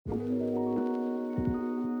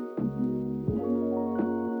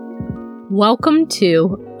Welcome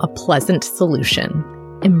to A Pleasant Solution,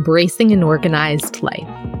 Embracing an Organized Life.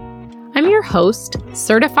 I'm your host,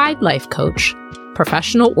 certified life coach,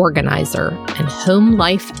 professional organizer, and home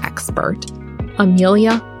life expert,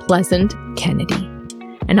 Amelia Pleasant Kennedy.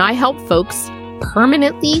 And I help folks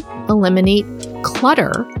permanently eliminate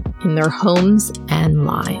clutter in their homes and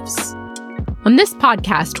lives. On this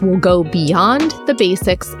podcast, we'll go beyond the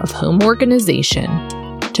basics of home organization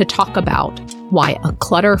to talk about why a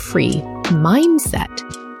clutter-free mindset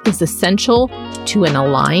is essential to an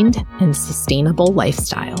aligned and sustainable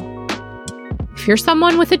lifestyle. If you're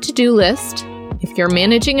someone with a to-do list, if you're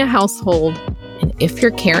managing a household, and if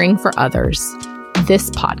you're caring for others, this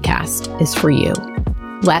podcast is for you.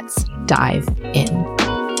 Let's dive in.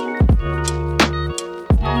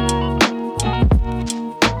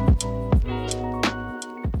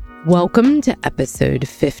 Welcome to episode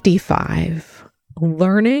 55,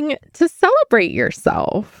 Learning to Celebrate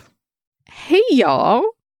Yourself. Hey, y'all.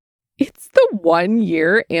 It's the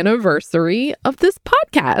 1-year anniversary of this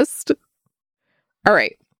podcast. All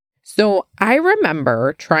right. So I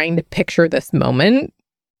remember trying to picture this moment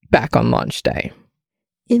back on launch day.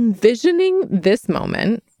 Envisioning this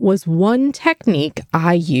moment was one technique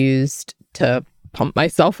I used to pump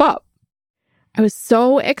myself up. I was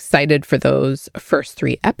so excited for those first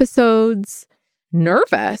 3 episodes,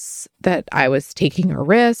 nervous that I was taking a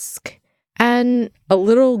risk, and a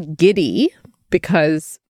little giddy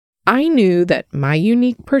because I knew that my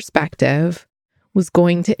unique perspective was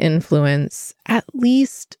going to influence at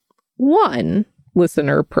least one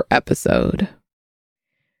listener per episode.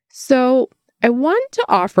 So I want to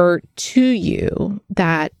offer to you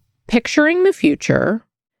that picturing the future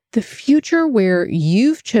where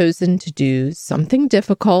you've chosen to do something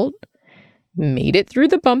difficult, made it through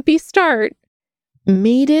the bumpy start,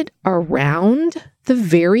 made it around the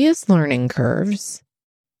various learning curves,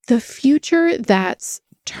 the future that's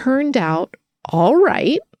turned out all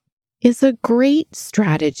right is a great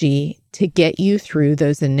strategy to get you through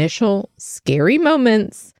those initial scary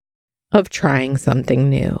moments of trying something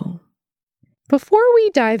new. Before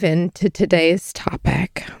we dive into today's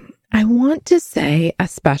topic, I want to say a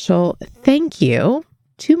special thank you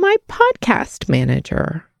to my podcast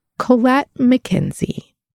manager, Colette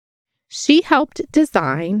McKenzie. She helped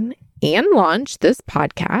design and launch this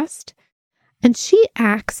podcast, and she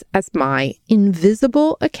acts as my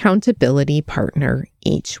invisible accountability partner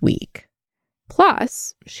each week.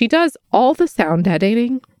 Plus, she does all the sound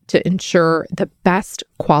editing to ensure the best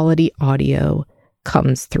quality audio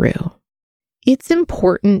comes through. It's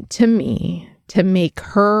important to me to make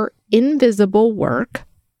her invisible work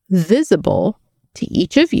visible to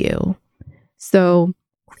each of you. So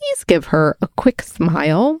please give her a quick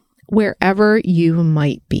smile wherever you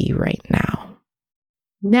might be right now.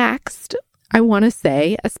 Next, I want to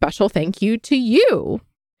say a special thank you to you.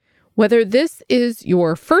 Whether this is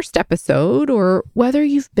your first episode or whether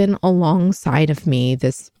you've been alongside of me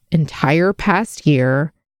this entire past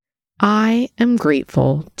year, I am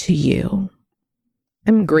grateful to you.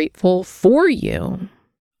 I'm grateful for you.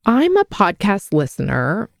 I'm a podcast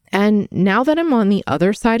listener, and now that I'm on the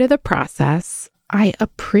other side of the process, I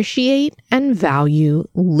appreciate and value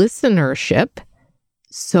listenership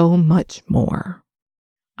so much more.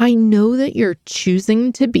 I know that you're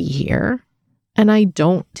choosing to be here, and I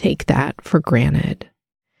don't take that for granted.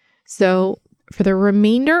 So for the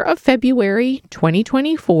remainder of February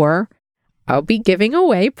 2024, I'll be giving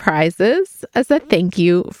away prizes as a thank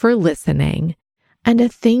you for listening and a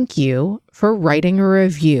thank you for writing a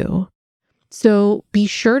review. So be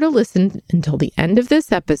sure to listen until the end of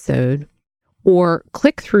this episode or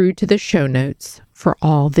click through to the show notes for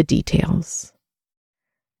all the details.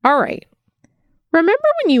 All right. Remember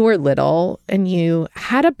when you were little and you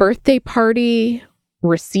had a birthday party,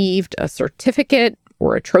 received a certificate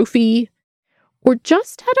or a trophy, or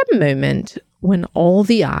just had a moment when all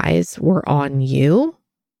the eyes were on you?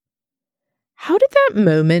 How did that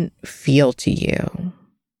moment feel to you?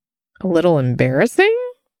 A little embarrassing?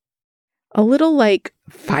 A little like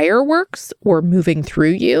fireworks were moving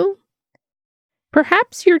through you?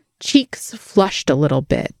 Perhaps your cheeks flushed a little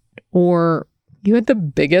bit, or you had the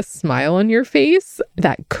biggest smile on your face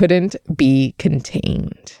that couldn't be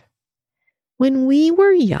contained. When we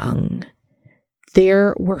were young,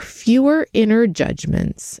 there were fewer inner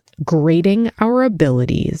judgments grading our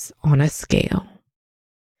abilities on a scale.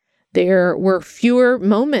 There were fewer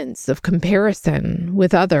moments of comparison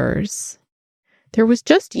with others. There was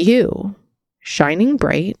just you, shining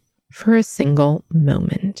bright for a single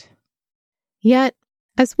moment. Yet,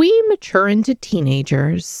 as we mature into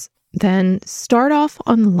teenagers, then start off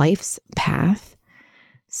on life's path,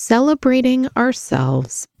 celebrating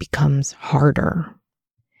ourselves becomes harder.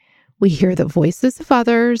 We hear the voices of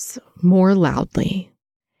others more loudly.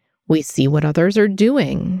 We see what others are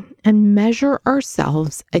doing and measure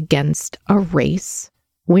ourselves against a race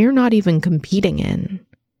we're not even competing in.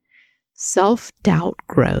 Self-doubt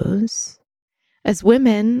grows. As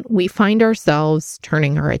women, we find ourselves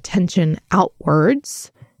turning our attention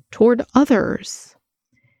outwards toward others.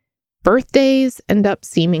 Birthdays end up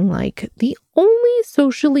seeming like the only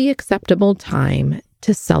socially acceptable time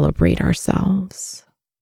to celebrate ourselves.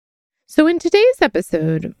 So in today's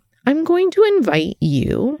episode, I'm going to invite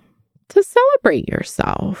you to celebrate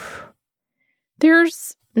yourself.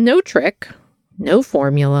 There's no trick, no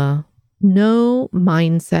formula, no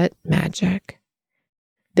mindset magic.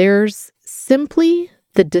 There's simply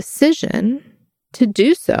the decision to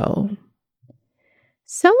do so.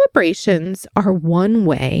 Celebrations are one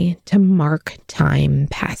way to mark time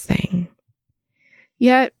passing.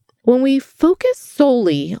 Yet, when we focus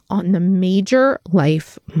solely on the major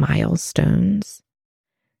life milestones,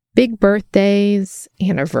 big birthdays,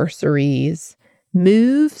 anniversaries,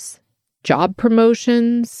 moves, job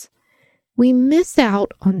promotions, we miss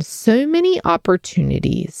out on so many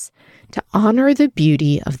opportunities to honor the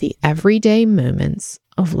beauty of the everyday moments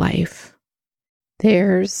of life.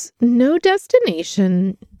 There's no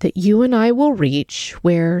destination that you and I will reach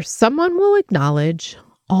where someone will acknowledge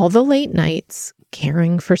all the late nights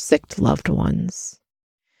caring for sick loved ones.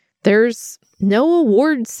 There's no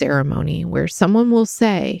awards ceremony where someone will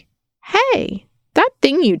say, "Hey, that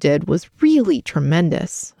thing you did was really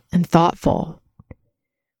tremendous and thoughtful."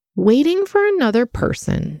 Waiting for another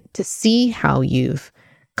person to see how you've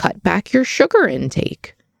cut back your sugar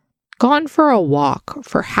intake, gone for a walk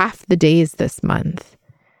for half the days this month,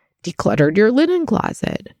 decluttered your linen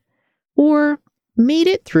closet, or made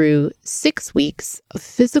it through 6 weeks of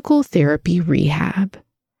physical therapy rehab.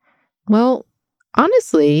 Well,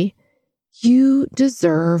 honestly, you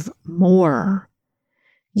deserve more.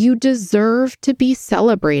 You deserve to be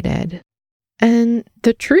celebrated. And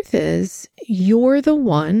the truth is, you're the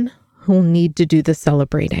one who'll need to do the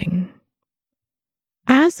celebrating.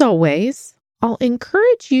 As always, I'll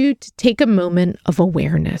encourage you to take a moment of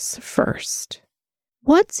awareness first.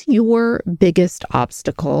 What's your biggest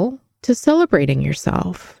obstacle to celebrating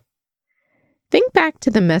yourself? Think back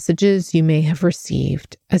to the messages you may have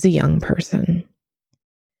received as a young person.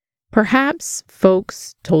 Perhaps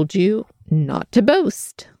folks told you not to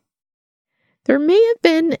boast. There may have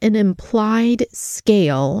been an implied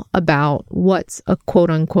scale about what's a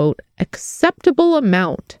quote-unquote acceptable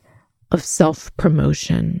amount of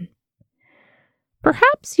self-promotion.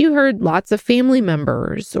 Perhaps you heard lots of family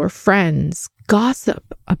members or friends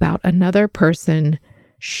gossip about another person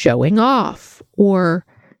showing off or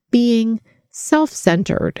being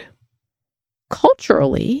self-centered.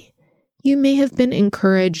 Culturally, you may have been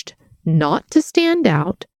encouraged not to stand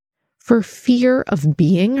out for fear of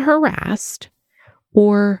being harassed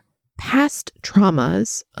or past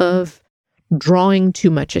traumas of drawing too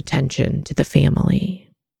much attention to the family.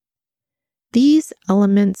 These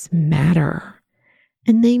elements matter,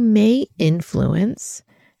 and they may influence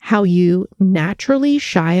how you naturally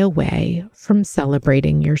shy away from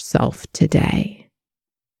celebrating yourself today.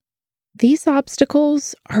 These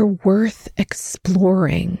obstacles are worth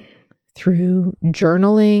exploring through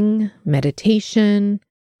journaling, meditation,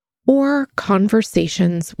 or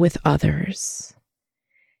conversations with others.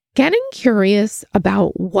 Getting curious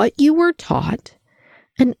about what you were taught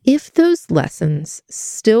and if those lessons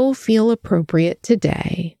still feel appropriate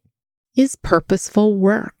today is purposeful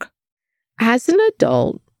work. As an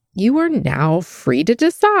adult, you are now free to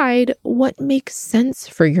decide what makes sense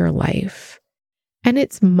for your life. And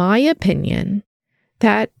it's my opinion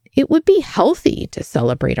that it would be healthy to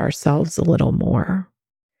celebrate ourselves a little more.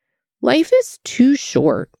 Life is too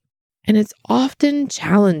short and it's often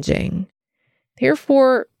challenging.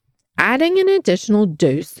 Therefore, adding an additional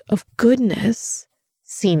dose of goodness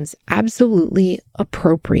seems absolutely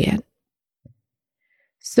appropriate.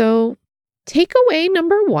 So, takeaway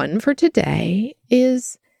number 1 for today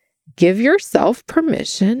is give yourself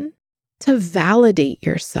permission to validate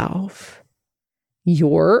yourself.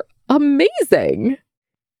 You're amazing.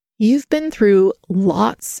 You've been through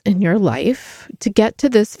lots in your life to get to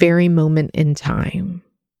this very moment in time.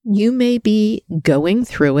 You may be going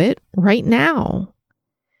through it right now.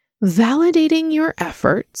 Validating your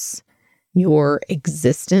efforts, your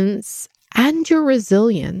existence, and your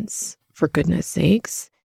resilience, for goodness sakes,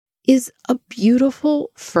 is a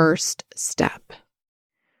beautiful first step.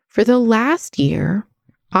 For the last year,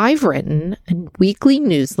 I've written a weekly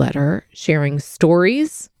newsletter sharing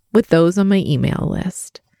stories with those on my email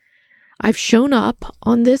list. I've shown up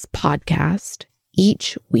on this podcast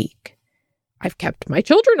each week. I've kept my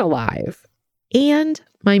children alive and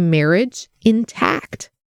my marriage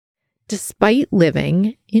intact, despite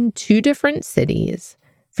living in 2 different cities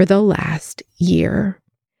for the last year.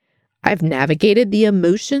 I've navigated the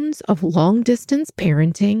emotions of long-distance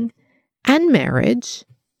parenting and marriage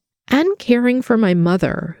and caring for my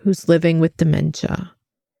mother who's living with dementia.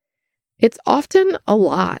 It's often a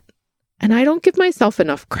lot, and I don't give myself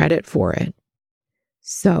enough credit for it.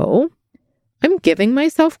 So, I'm giving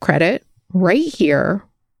myself credit right here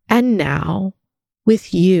and now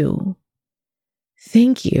with you.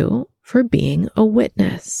 Thank you for being a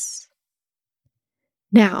witness.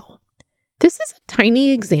 Now, this is a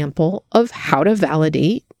tiny example of how to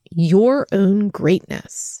validate your own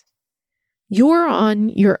greatness. You're on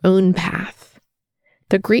your own path.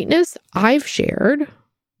 The greatness I've shared,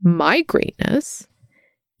 my greatness,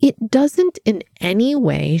 it doesn't in any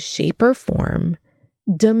way, shape, or form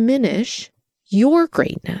diminish your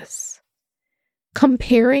greatness.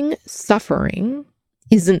 Comparing suffering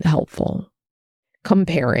isn't helpful.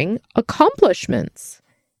 Comparing accomplishments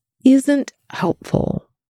isn't helpful.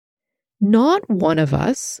 Not one of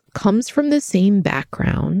us comes from the same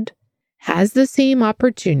background, has the same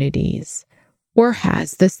opportunities, or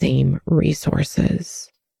has the same resources.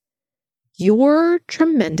 You're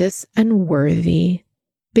tremendous and worthy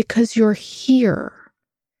because you're here.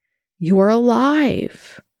 You're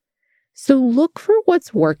alive. So look for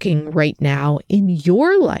what's working right now in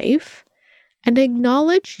your life and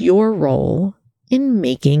acknowledge your role in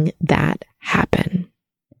making that happen.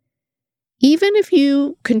 Even if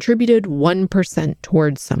you contributed 1%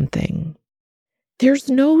 towards something, there's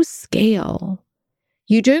no scale.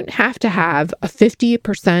 You don't have to have a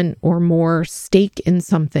 50% or more stake in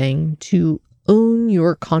something to own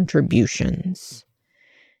your contributions.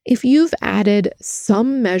 If you've added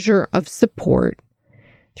some measure of support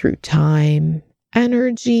through time,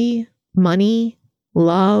 energy, money,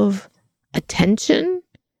 love, attention,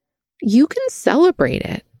 you can celebrate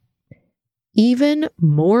it. Even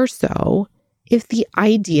more so if the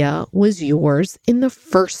idea was yours in the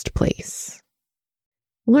first place.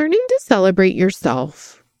 Learning to celebrate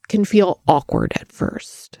yourself can feel awkward at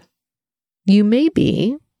first. You may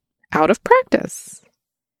be out of practice.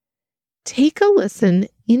 Take a listen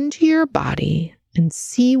into your body and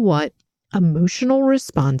see what emotional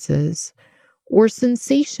responses or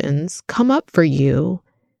sensations come up for you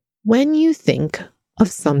when you think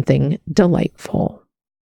of something delightful.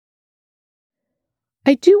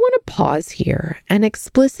 I do want to pause here and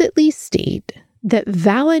explicitly state that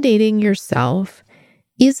validating yourself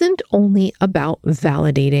isn't only about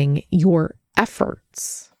validating your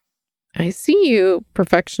efforts. I see you,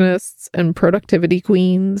 perfectionists and productivity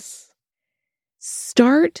queens.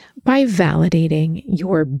 Start by validating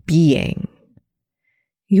your being,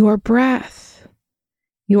 your breath,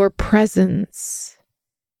 your presence,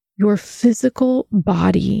 your physical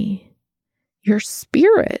body, your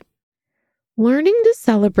spirit. Learning to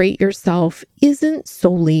celebrate yourself isn't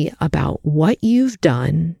solely about what you've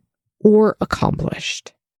done or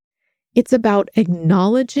accomplished. It's about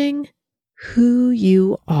acknowledging who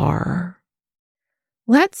you are.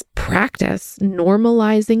 Let's practice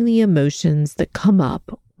normalizing the emotions that come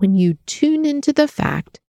up when you tune into the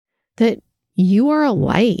fact that you are a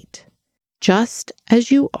light, just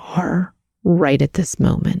as you are right at this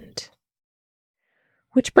moment.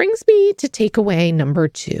 Which brings me to takeaway number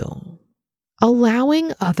 2,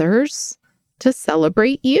 allowing others to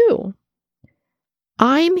celebrate you.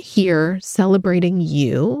 I'm here celebrating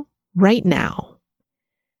you right now.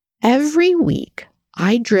 Every week,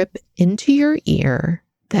 I drip into your ear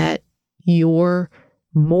that you're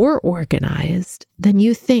more organized than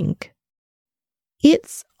you think.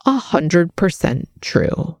 It's 100%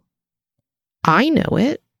 true. I know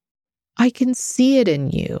it. I can see it in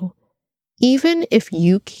you, even if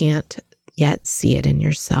you can't yet see it in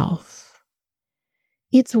yourself.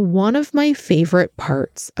 It's one of my favorite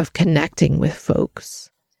parts of connecting with folks,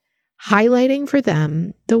 highlighting for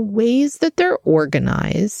them the ways that they're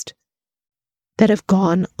organized that have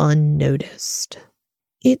gone unnoticed.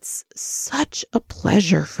 It's such a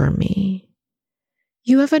pleasure for me.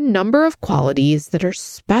 You have a number of qualities that are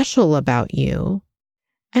special about you,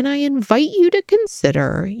 and I invite you to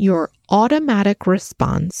consider your automatic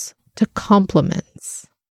response to compliments.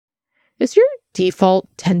 Is your default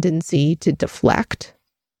tendency to deflect,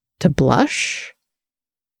 to blush,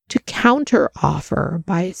 to counter-offer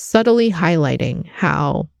by subtly highlighting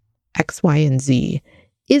how X, Y, and Z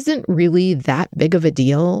isn't really that big of a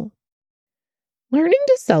deal? Learning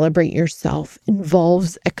to celebrate yourself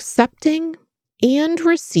involves accepting and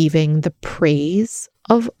receiving the praise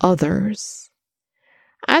of others.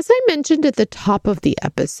 As I mentioned at the top of the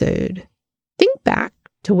episode, think back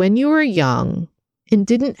to when you were young and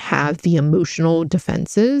didn't have the emotional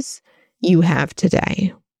defenses you have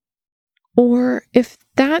today. Or if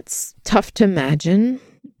that's tough to imagine,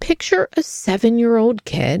 picture a 7-year-old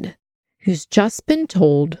kid who's just been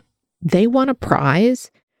told they won a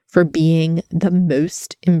prize for being the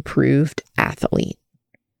most improved athlete.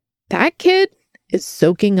 That kid is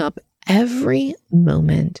soaking up every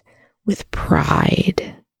moment with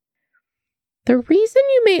pride. The reason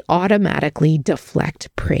you may automatically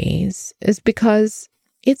deflect praise is because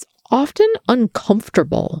it's often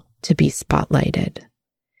uncomfortable to be spotlighted.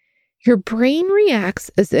 Your brain reacts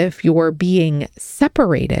as if you're being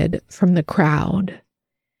separated from the crowd.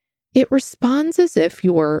 It responds as if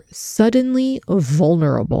you're suddenly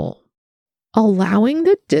vulnerable. Allowing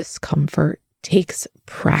the discomfort takes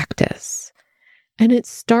practice, and it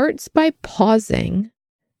starts by pausing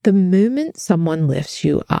the moment someone lifts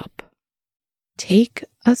you up. Take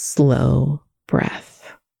a slow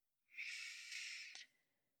breath.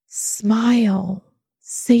 Smile.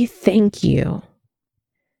 Say thank you.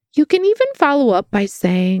 You can even follow up by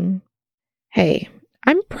saying, "Hey,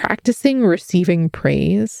 I'm practicing receiving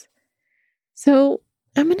praise, so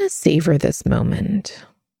I'm going to savor this moment."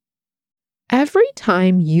 Every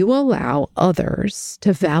time you allow others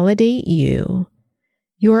to validate you,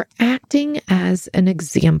 you're acting as an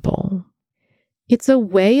example. It's a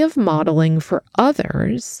way of modeling for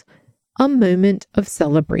others a moment of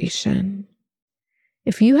celebration.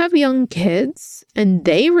 If you have young kids and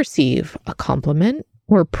they receive a compliment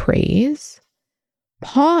or praise,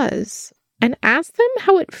 pause and ask them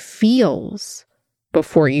how it feels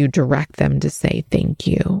before you direct them to say thank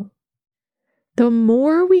you. The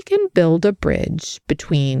more we can build a bridge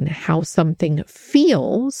between how something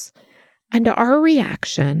feels and our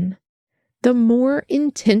reaction, the more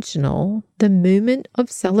intentional the moment of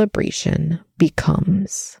celebration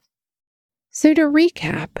becomes. So to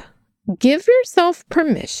recap, give yourself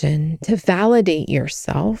permission to validate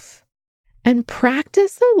yourself and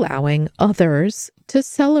practice allowing others to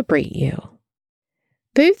celebrate you.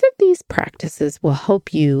 Both of these practices will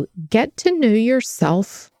help you get to know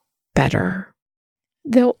yourself better.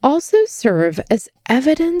 They'll also serve as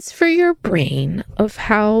evidence for your brain of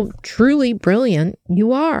how truly brilliant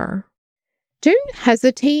you are. Don't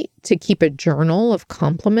hesitate to keep a journal of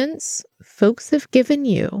compliments folks have given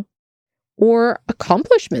you or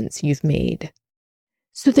accomplishments you've made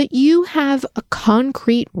so that you have a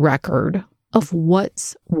concrete record of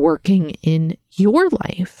what's working in your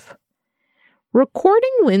life. Recording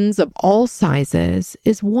wins of all sizes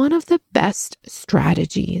is one of the best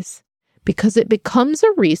strategies because it becomes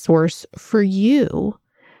a resource for you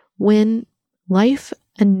when life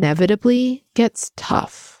inevitably gets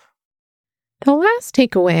tough. The last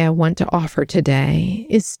takeaway I want to offer today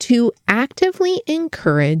is to actively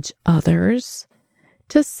encourage others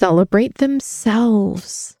to celebrate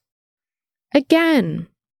themselves. Again,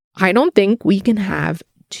 I don't think we can have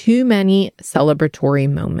too many celebratory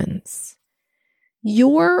moments.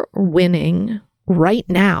 You're winning right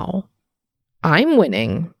now. I'm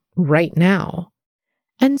winning right now.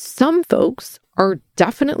 And some folks are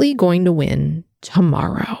definitely going to win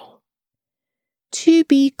tomorrow. To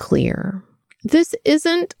be clear, this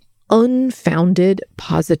isn't unfounded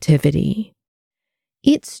positivity.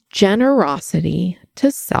 It's generosity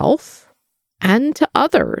to self and to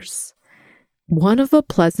others. One of A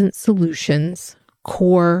Pleasant Solution's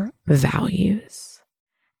core values.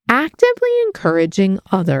 Actively encouraging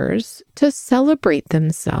others to celebrate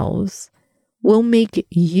themselves will make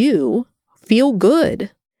you feel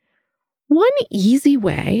good. One easy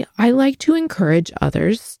way I like to encourage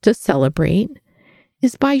others to celebrate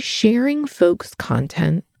is by sharing folks'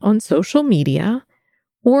 content on social media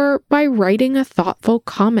or by writing a thoughtful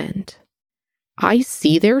comment. I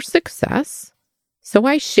see their success, so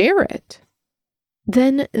I share it.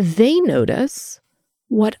 Then they notice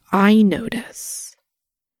what I notice.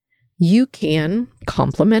 You can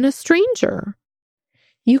compliment a stranger.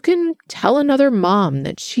 You can tell another mom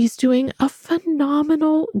that she's doing a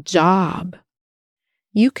phenomenal job.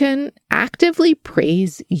 You can actively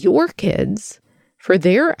praise your kids for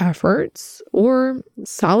their efforts or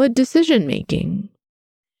solid decision-making.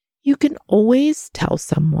 You can always tell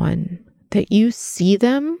someone that you see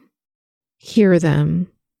them, hear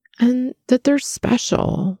them, and that they're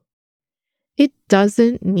special. It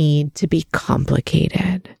doesn't need to be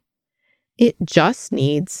complicated. It just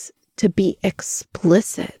needs to be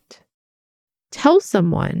explicit. Tell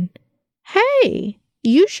someone, "Hey,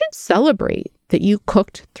 you should celebrate that you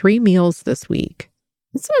cooked 3 meals this week.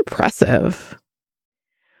 It's impressive."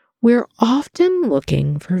 We're often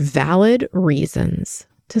looking for valid reasons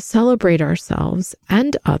to celebrate ourselves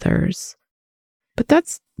and others, but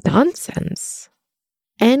that's nonsense.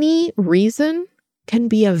 Any reason can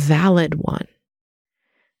be a valid one.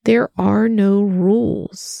 There are no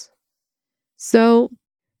rules. So,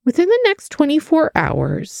 within the next 24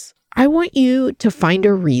 hours, I want you to find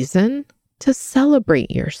a reason to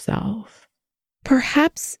celebrate yourself.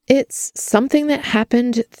 Perhaps it's something that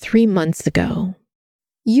happened 3 months ago.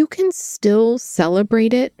 You can still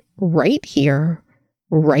celebrate it right here,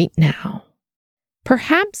 right now.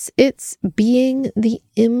 Perhaps it's being the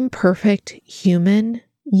imperfect human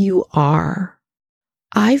you are.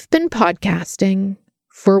 I've been podcasting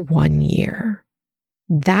for 1 year.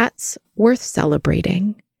 That's worth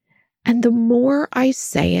celebrating. And the more I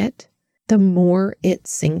say it, the more it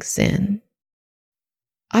sinks in.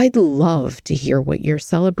 I'd love to hear what you're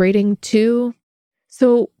celebrating too.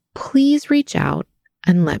 So please reach out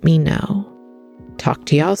and let me know. Talk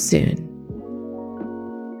to y'all soon.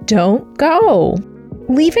 Don't go.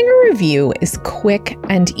 Leaving a review is quick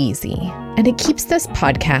and easy, and it keeps this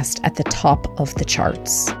podcast at the top of the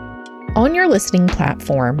charts. On your listening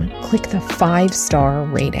platform, click the 5-star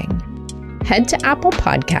rating. Head to Apple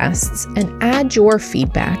Podcasts and add your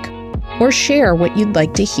feedback or share what you'd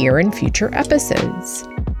like to hear in future episodes.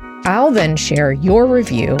 I'll then share your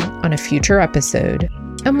review on a future episode,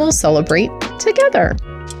 and we'll celebrate together.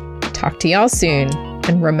 Talk to y'all soon,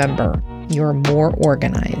 and remember, you're more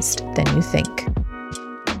organized than you think.